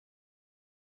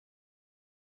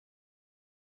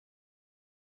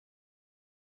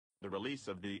The release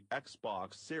of the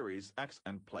Xbox Series X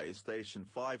and PlayStation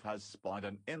 5 has spawned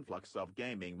an influx of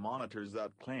gaming monitors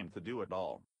that claim to do it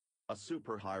all. A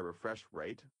super high refresh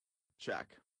rate? Check.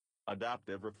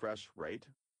 Adaptive refresh rate?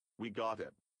 We got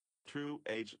it. True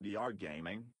HDR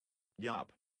gaming?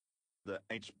 Yup. The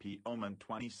HP Omen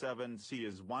 27C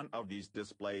is one of these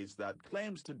displays that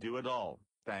claims to do it all,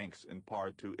 thanks in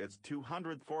part to its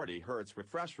 240Hz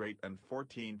refresh rate and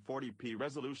 1440p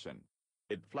resolution.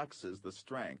 It flexes the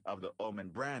strength of the Omen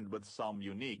brand with some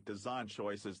unique design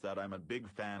choices that I'm a big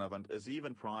fan of and is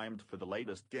even primed for the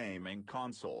latest gaming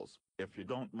consoles, if you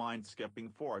don't mind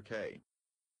skipping 4K.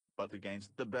 But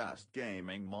against the best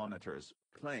gaming monitors,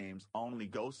 claims only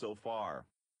go so far.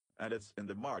 And it's in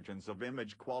the margins of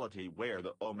image quality where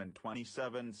the Omen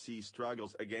 27C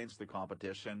struggles against the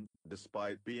competition,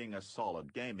 despite being a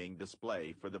solid gaming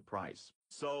display for the price.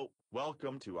 So,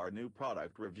 welcome to our new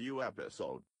product review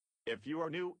episode. If you are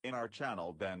new in our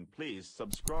channel, then please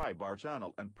subscribe our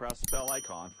channel and press bell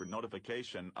icon for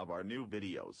notification of our new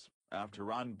videos. After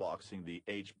unboxing the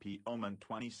HP Omen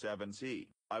 27C,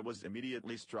 I was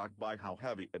immediately struck by how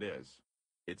heavy it is.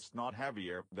 It's not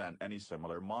heavier than any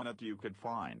similar monitor you could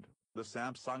find. The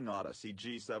Samsung Odyssey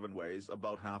G7 weighs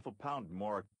about half a pound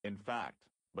more, in fact,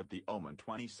 but the Omen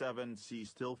 27C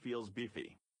still feels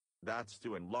beefy. That's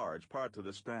due in large part to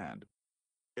the stand.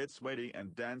 It's weighty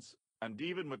and dense, and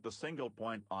even with the single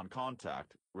point on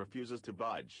contact, refuses to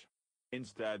budge.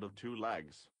 Instead of two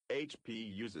legs,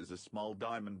 HP uses a small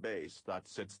diamond base that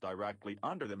sits directly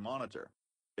under the monitor.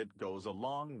 It goes a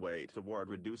long way toward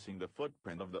reducing the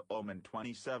footprint of the Omen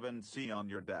 27C on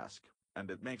your desk,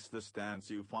 and it makes the stands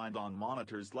you find on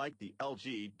monitors like the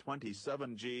LG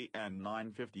 27G and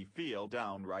 950 feel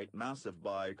downright massive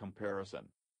by comparison.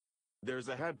 There's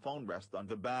a headphone rest on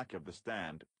the back of the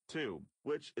stand, too,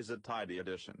 which is a tidy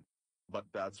addition. But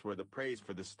that's where the praise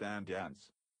for the stand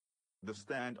ends. The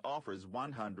stand offers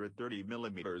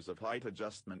 130mm of height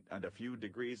adjustment and a few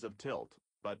degrees of tilt,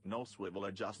 but no swivel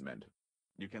adjustment.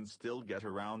 You can still get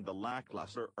around the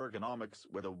lackluster ergonomics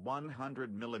with a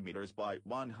 100mm by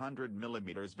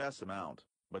 100mm VESA mount,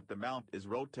 but the mount is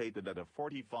rotated at a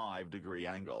 45-degree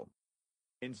angle.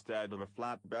 Instead of a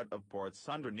flat bed of ports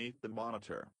underneath the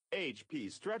monitor,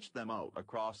 HP stretched them out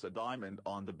across a diamond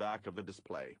on the back of the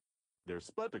display. They're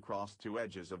split across two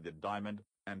edges of the diamond,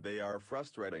 and they are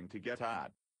frustrating to get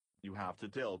at. You have to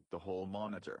tilt the whole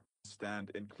monitor,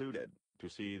 stand included, to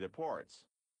see the ports.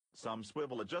 Some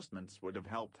swivel adjustments would have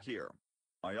helped here.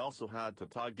 I also had to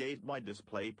tug my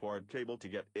DisplayPort cable to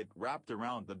get it wrapped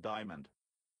around the diamond.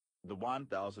 The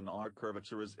 1000R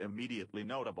curvature is immediately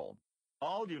notable.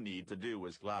 All you need to do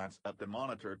is glance at the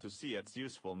monitor to see its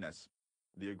usefulness.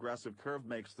 The aggressive curve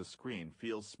makes the screen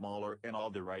feel smaller in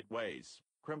all the right ways,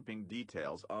 crimping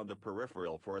details on the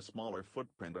peripheral for a smaller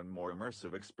footprint and more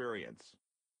immersive experience.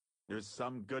 There's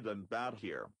some good and bad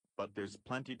here, but there's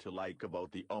plenty to like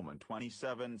about the Omen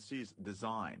 27C's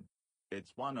design.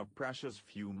 It's one of precious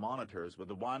few monitors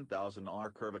with a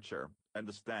 1000R curvature, and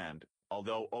the stand,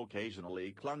 although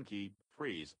occasionally clunky,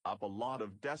 frees up a lot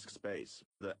of desk space.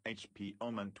 The HP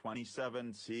Omen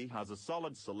 27C has a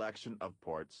solid selection of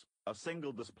ports, a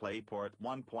single DisplayPort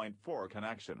 1.4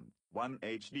 connection, one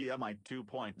HDMI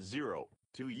 2.0,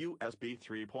 two USB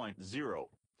 3.0,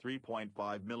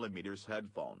 3.5mm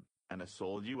headphone, and a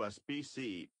sole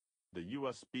USB-C. The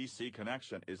USB-C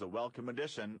connection is a welcome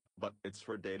addition, but it's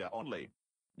for data only.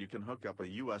 You can hook up a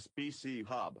USB-C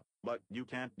hub, but you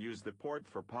can't use the port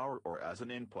for power or as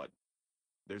an input.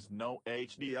 There's no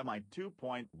HDMI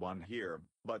 2.1 here,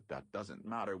 but that doesn't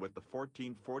matter with the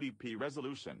 1440p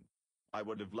resolution. I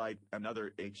would have liked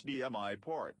another HDMI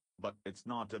port, but it's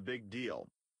not a big deal.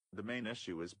 The main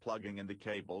issue is plugging in the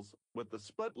cables, with the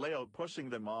split layout pushing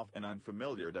them off in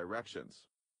unfamiliar directions.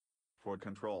 For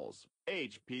controls,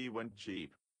 HP went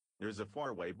cheap. There's a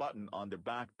 4-way button on the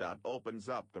back that opens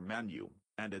up the menu,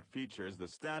 and it features the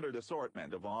standard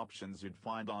assortment of options you'd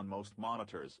find on most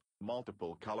monitors,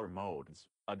 multiple color modes,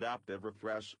 adaptive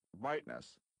refresh,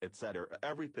 brightness, etc.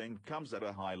 Everything comes at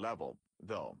a high level,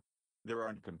 though. There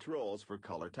aren't controls for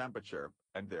color temperature,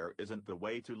 and there isn't the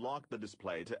way to lock the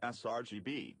display to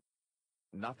sRGB.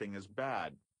 Nothing is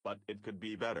bad, but it could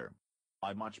be better.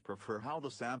 I much prefer how the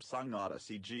Samsung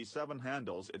Odyssey G7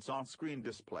 handles its on-screen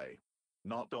display.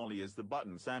 Not only is the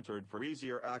button centered for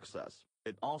easier access,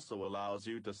 it also allows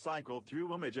you to cycle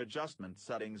through image adjustment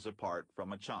settings apart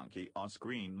from a chunky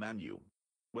on-screen menu.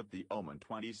 With the Omen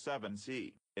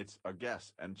 27C, it's a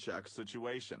guess and check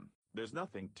situation. There's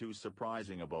nothing too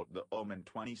surprising about the Omen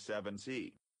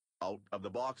 27C. Out of the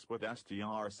box with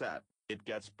SDR set, It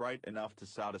gets bright enough to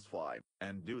satisfy,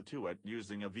 and due to it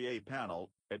using a VA panel,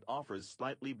 it offers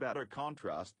slightly better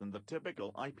contrast than the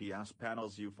typical IPS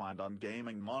panels you find on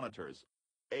gaming monitors.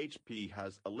 HP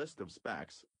has a list of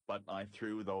specs, but I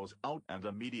threw those out and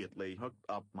immediately hooked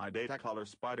up my Datacolor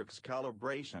Spyderx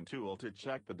calibration tool to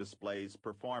check the display's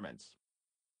performance.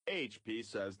 HP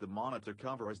says the monitor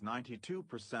covers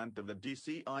 92% of the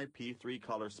DCI-P3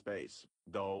 color space,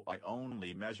 though I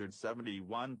only measured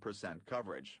 71%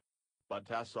 coverage. But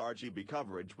sRGB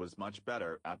coverage was much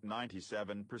better at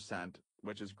 97%,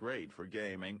 which is great for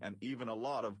gaming and even a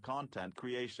lot of content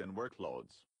creation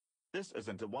workloads. This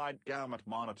isn't a wide gamut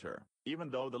monitor,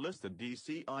 even though the listed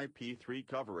DCI-P3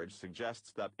 coverage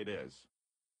suggests that it is.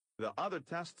 The other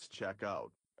tests check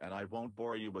out, and I won't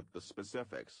bore you with the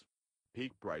specifics.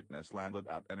 Peak brightness landed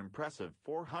at an impressive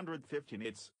 450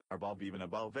 nits, even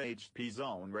above HP's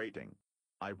own rating.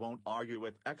 I won't argue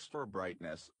with extra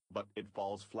brightness, but it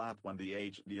falls flat when the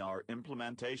HDR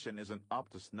implementation isn't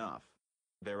up to snuff.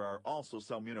 There are also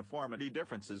some uniformity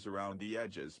differences around the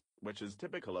edges, which is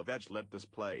typical of edge-lit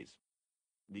displays.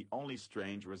 The only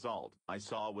strange result I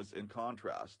saw was in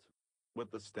contrast. With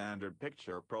the standard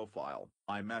picture profile,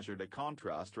 I measured a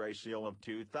contrast ratio of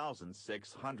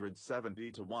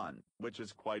 2670 to 1, which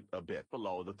is quite a bit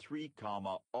below the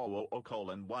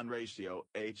 3:1 ratio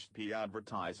HP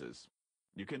advertises.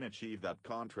 You can achieve that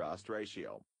contrast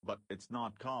ratio, but it's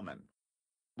not common.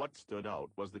 What stood out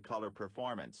was the color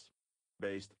performance.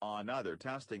 Based on other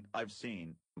testing I've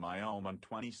seen, my Omen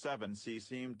 27C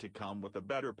seemed to come with a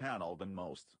better panel than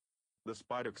most. The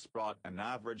Spyderx brought an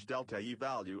average delta E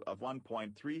value of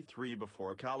 1.33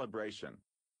 before calibration.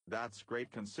 That's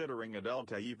great considering a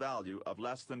delta E value of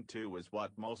less than 2 is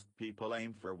what most people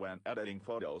aim for when editing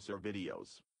photos or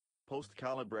videos.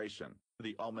 Post-calibration,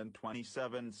 the Omen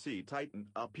 27C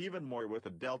tightened up even more with a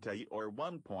delta E or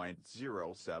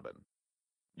 1.07.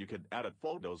 You could edit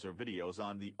photos or videos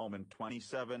on the Omen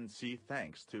 27C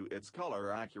thanks to its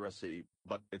color accuracy,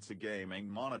 but it's a gaming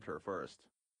monitor first.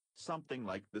 Something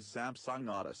like the Samsung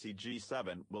Odyssey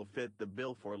G7 will fit the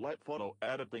bill for light photo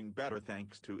editing better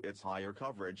thanks to its higher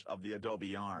coverage of the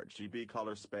Adobe RGB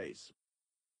color space.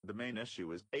 The main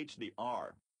issue is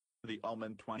HDR. The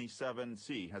Omen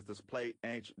 27C has Display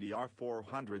HDR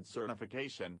 400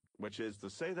 certification, which is to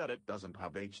say that it doesn't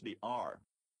have HDR.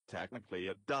 Technically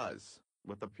it does,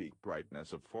 with a peak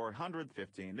brightness of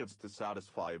 415 nits to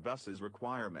satisfy VES's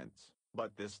requirements,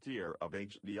 but this tier of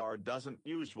HDR doesn't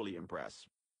usually impress.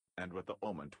 And with the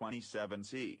Omen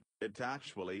 27C, it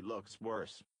actually looks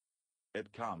worse.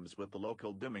 It comes with the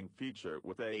local dimming feature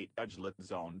with 8 edge-lit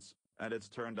zones, and it's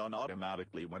turned on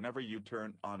automatically whenever you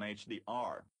turn on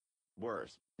HDR.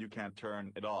 Worse, you can't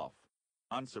turn it off.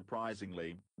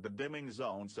 Unsurprisingly, the dimming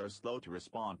zones are slow to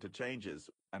respond to changes,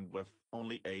 and with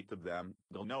only 8 of them,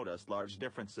 you'll notice large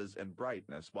differences in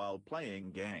brightness while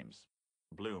playing games.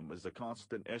 Bloom is a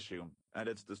constant issue, and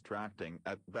it's distracting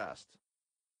at best.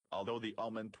 Although the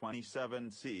Omen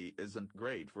 27C isn't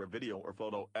great for video or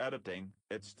photo editing,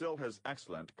 it still has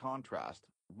excellent contrast,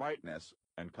 brightness,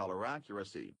 and color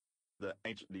accuracy. The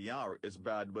HDR is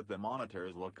bad with the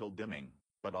monitor's local dimming,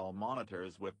 but all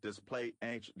monitors with Display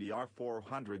HDR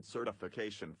 400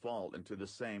 certification fall into the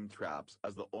same traps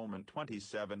as the Omen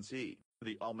 27C.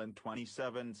 The Omen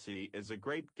 27C is a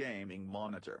great gaming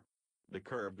monitor. The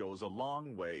curve goes a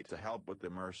long way to help with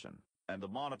immersion, and the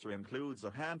monitor includes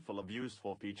a handful of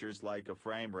useful features like a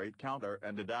frame rate counter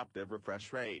and adaptive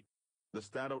refresh rate. The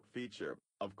standout feature,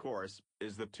 of course,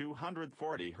 is the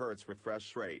 240 Hz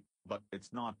refresh rate, but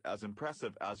it's not as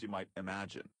impressive as you might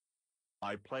imagine.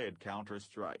 I played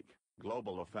Counter-Strike,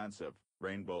 Global Offensive,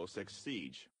 Rainbow Six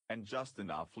Siege, and just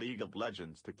enough League of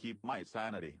Legends to keep my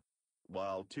sanity.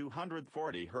 While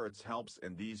 240 Hz helps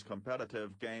in these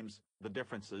competitive games, the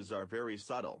differences are very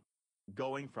subtle.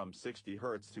 Going from 60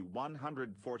 Hz to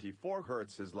 144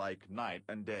 Hz is like night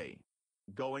and day.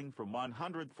 Going from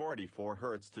 144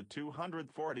 Hz to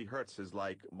 240 Hz is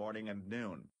like morning and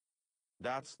noon.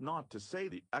 That's not to say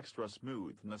the extra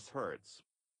smoothness hurts.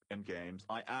 In games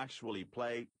I actually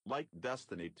play, like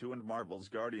Destiny 2 and Marvel's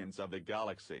Guardians of the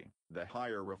Galaxy, the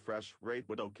higher refresh rate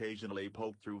would occasionally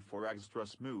poke through for extra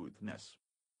smoothness.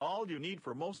 All you need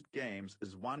for most games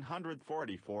is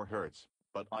 144 Hz,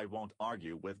 but I won't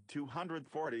argue with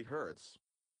 240 Hz.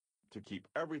 To keep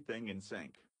everything in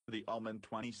sync, the Omen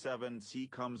 27C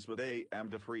comes with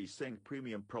AMD FreeSync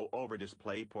Premium Pro over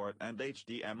DisplayPort and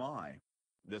HDMI.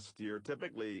 This tier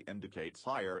typically indicates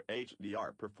higher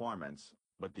HDR performance,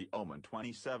 but the Omen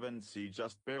 27C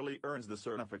just barely earns the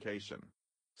certification.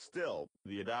 Still,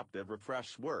 the adaptive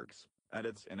refresh works, and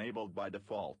it's enabled by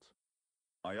default.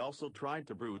 I also tried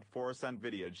to brute force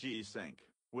NVIDIA G-Sync,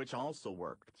 which also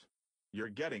worked. You're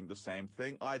getting the same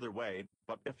thing either way,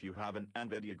 but if you have an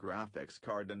NVIDIA graphics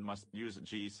card and must use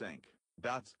G-Sync,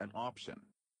 that's an option.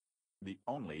 The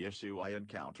only issue I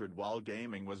encountered while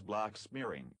gaming was black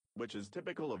smearing, which is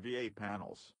typical of VA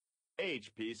panels.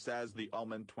 HP says the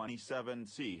Omen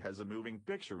 27C has a moving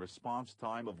picture response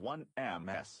time of 1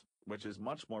 ms, which is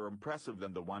much more impressive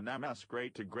than the 1 ms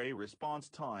gray-to-gray response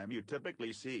time you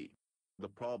typically see. The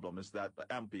problem is that the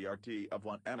MPRT of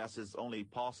 1 ms is only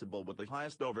possible with the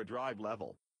highest overdrive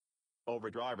level.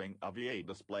 Overdriving a VA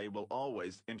display will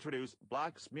always introduce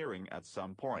black smearing at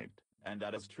some point, and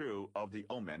that is true of the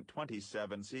Omen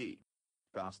 27C.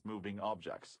 Fast-moving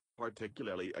objects,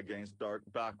 particularly against dark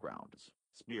backgrounds,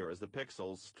 smear as the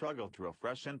pixels struggle to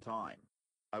refresh in time.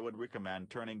 I would recommend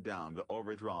turning down the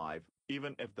overdrive,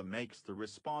 even if that makes the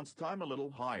response time a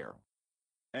little higher.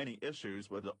 Any issues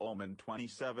with the Omen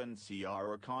 27C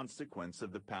are a consequence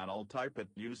of the panel type it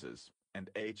uses, and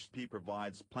HP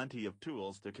provides plenty of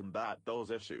tools to combat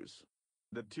those issues.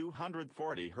 The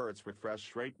 240Hz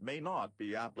refresh rate may not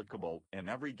be applicable in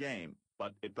every game,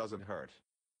 but it doesn't hurt.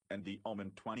 And the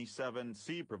Omen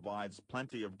 27C provides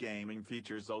plenty of gaming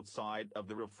features outside of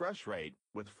the refresh rate,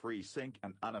 with FreeSync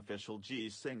and unofficial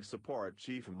G-Sync support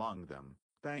chief among them.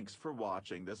 Thanks for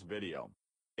watching this video.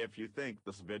 If you think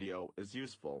this video is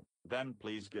useful, then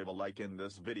please give a like in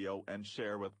this video and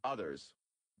share with others.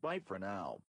 Bye for now.